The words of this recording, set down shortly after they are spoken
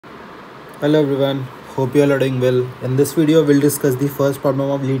Hello everyone, hope you all are doing well. In this video, we'll discuss the first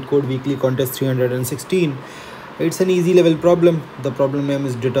problem of Leetcode Weekly Contest 316. It's an easy level problem. The problem name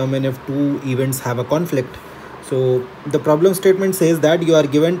is determine if two events have a conflict. So the problem statement says that you are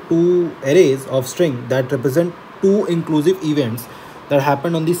given two arrays of string that represent two inclusive events that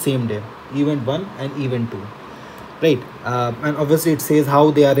happened on the same day, event 1 and event 2. Right, and obviously it says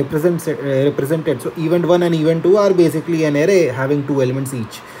how they are represented. So event 1 and event 2 are basically an array having two elements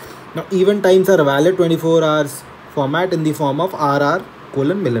each. Now event times are valid 24 hours format in the form of RR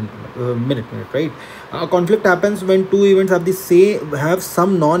colon minute, right? A conflict happens when two events have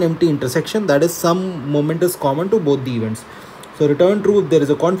some non-empty intersection, that is some moment is common to both the events. So return true if there is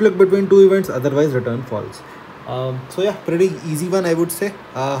a conflict between two events, otherwise return false. So yeah, pretty easy one, I would say.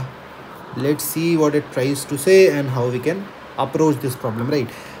 Let's see what it tries to say and how we can approach this problem, right?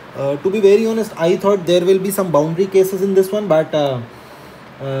 To be very honest, I thought there will be some boundary cases in this one, but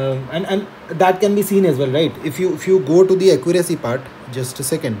and that can be seen as well, right? If you go to the accuracy part, just a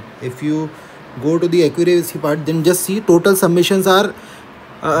second, if you go to the accuracy part, then just see total submissions are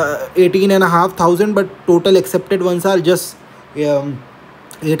 18,500, but total accepted ones are just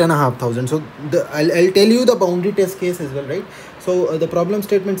 8,500. So I'll tell you the boundary test case as well, right? So the problem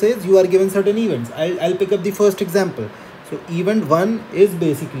statement says you are given certain events. I'll pick up the first example. So event 1 is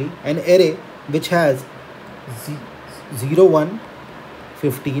basically an array which has 0 1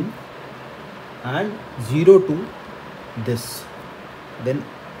 15 and 0 2 this, then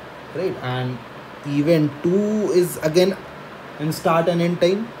right, and event 2 is again in start and end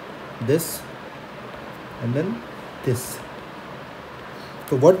time this, and then this.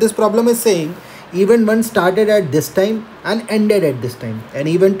 So what this problem is saying, event 1 started at this time and ended at this time, and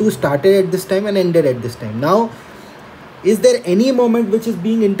event 2 started at this time and ended at this time. Now is there any moment which is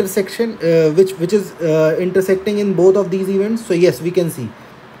being intersecting in both of these events? So yes, we can see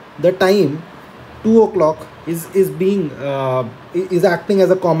the time 2 o'clock is acting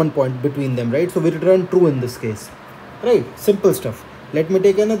as a common point between them, right? So we return true in this case, right? Simple stuff. Let me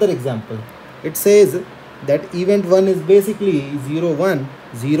take another example. It says that event 1 is basically 0 1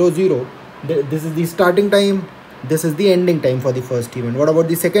 0 0. This is the starting time, this is the ending time for the first event. What about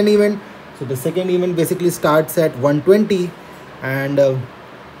the second event? So the second event basically starts at 1:20 and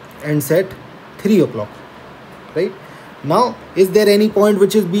ends at 3 o'clock, right? Now is there any point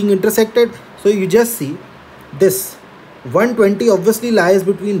which is being intersected? So you just see this 1:20 obviously lies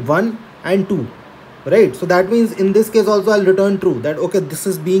between 1 and 2, right? So that means in this case also I'll return true, that okay, this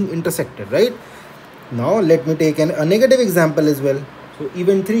is being intersected, right? Now let me take a negative example as well. So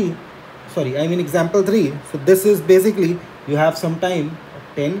example 3. So this is basically you have some time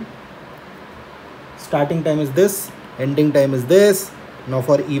 10, starting time is this, ending time is this. Now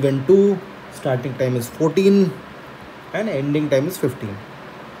for event 2, starting time is 14 and ending time is 15,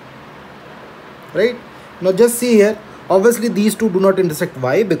 right? Now just see here, obviously these two do not intersect.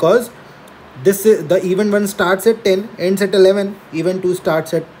 Why? Because this is the event 1 starts at 10, ends at 11, event 2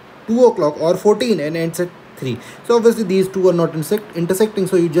 starts at 2 o'clock or 14 and ends at 3. So obviously these two are not intersecting,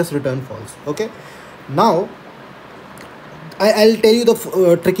 so you just return false. Okay, now I'll tell you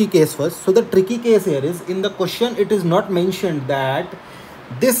the tricky case first. So the tricky case here is, in the question it is not mentioned that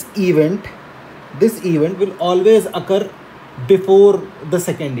this event will always occur before the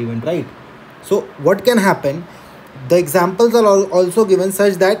second event, right? So what can happen, the examples are also given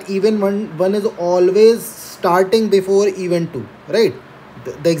such that event 1 is always starting before event 2, right?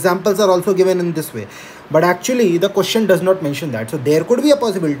 The examples are also given in this way, but actually the question does not mention that. So there could be a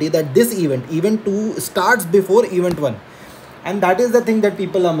possibility that this event 2 starts before event 1, and that is the thing that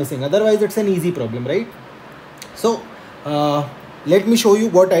people are missing. Otherwise it's an easy problem, right? So let me show you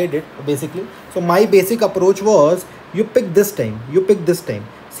what I did basically. So my basic approach was, you pick this time,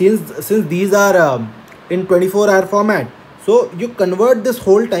 since these are in 24-hour format, so you convert this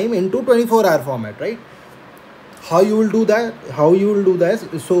whole time into 24-hour format, right? How you will do that?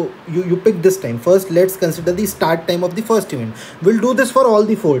 So you pick this time. First let's consider the start time of the first event. We'll do this for all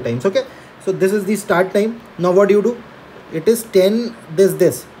the 4 times. Okay, so this is the start time. Now what do you do? It is 10,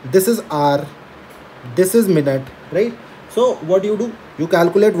 this is hour, this is minute, right? So what do? You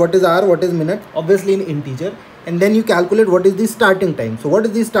calculate what is hour, what is minute, obviously in integer, and then you calculate what is the starting time. So what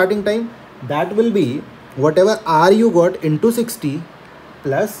is the starting time? That will be whatever hour you got into 60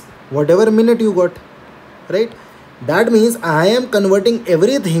 plus whatever minute you got, right? That means I am converting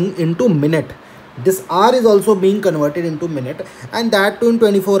everything into minute. This hour is also being converted into minute, and that too in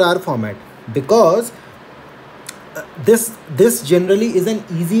 24-hour format, because this generally is an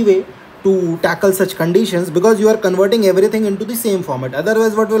easy way to tackle such conditions, because you are converting everything into the same format.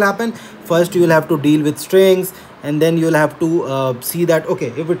 Otherwise what will happen, first you will have to deal with strings, and then you'll have to see that,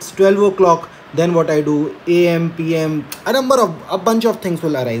 okay, if it's 12 o'clock, then what I do, AM, PM, a bunch of things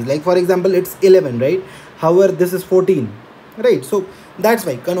will arise. Like for example, it's 11, right? However, this is 14, right? So that's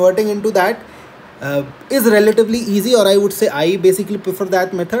why converting into that is relatively easy, or I would say I basically prefer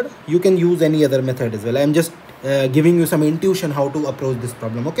that method. You can use any other method as well. I'm just giving you some intuition how to approach this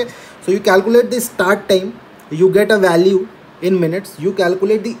problem. Okay, so you calculate the start time, you get a value in minutes, you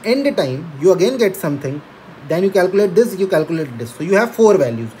calculate the end time, you again get something, then you calculate this, you calculate this. So you have 4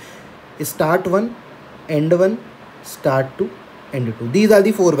 values: start 1, end 1, start 2, end 2. These are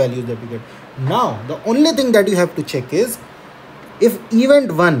the 4 values that you get. Now the only thing that you have to check is if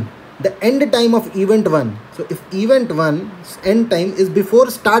event 1, the end time of event 1, so if event 1's end time is before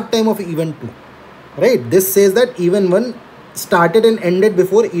start time of event 2, right? This says that event 1 started and ended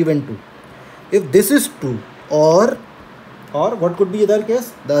before event 2. If this is true, or what could be the other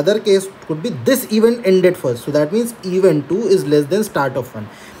case? The other case could be this event ended first, so that means event 2 is less than start of 1.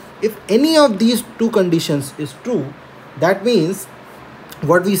 If any of these 2 conditions is true, that means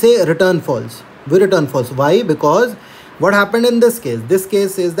what we say, return false. We return false. Why? Because what happened in this case? This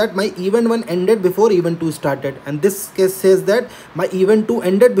case says that my event 1 ended before event 2 started, and this case says that my event 2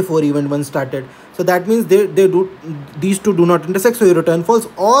 ended before event 1 started. So that means these two do not intersect, so you return false,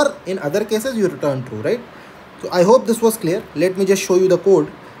 or in other cases you return true, right? So I hope this was clear. Let me just show you the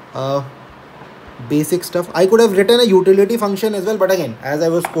code. Basic stuff. I could have written a utility function as well, but again, as I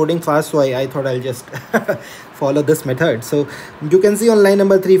was coding fast, so I thought I'll just follow this method. So you can see on line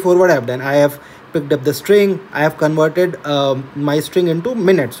number 3, 4 what I have done. I have picked up the string, I have converted my string into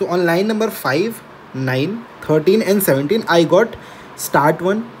minutes. So on line number 5, 9, 13 and 17, I got start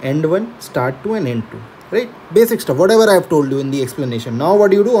 1, end 1, start 2 and end 2, right? Basic stuff, whatever I have told you in the explanation. Now what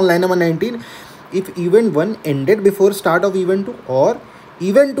do you do on line number 19? If event 1 ended before start of event 2, or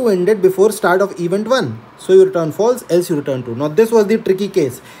event 2 ended before start of event 1, so you return false, else you return true. Now this was the tricky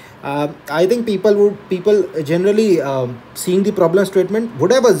case. I think people generally seeing the problem statement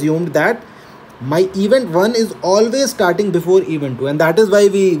would have assumed that my event 1 is always starting before event 2, and that is why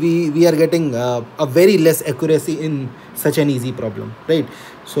we are getting a very less accuracy in such an easy problem, right?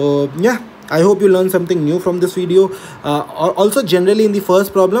 So yeah, I hope you learned something new from this video. Also generally in the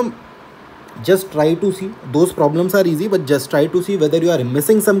first problem, just try to see, those problems are easy, but just try to see whether you are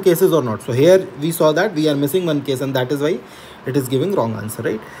missing some cases or not. So here we saw that we are missing one case, and that is why it is giving wrong answer,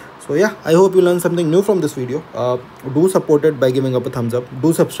 right? So yeah, I hope you learned something new from this video. Do support it by giving up a thumbs up.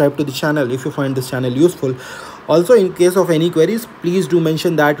 Do subscribe to the channel if you find this channel useful. Also, in case of any queries, please do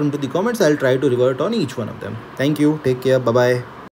mention that into the comments. I'll try to revert on each one of them. Thank you. Take care. Bye bye.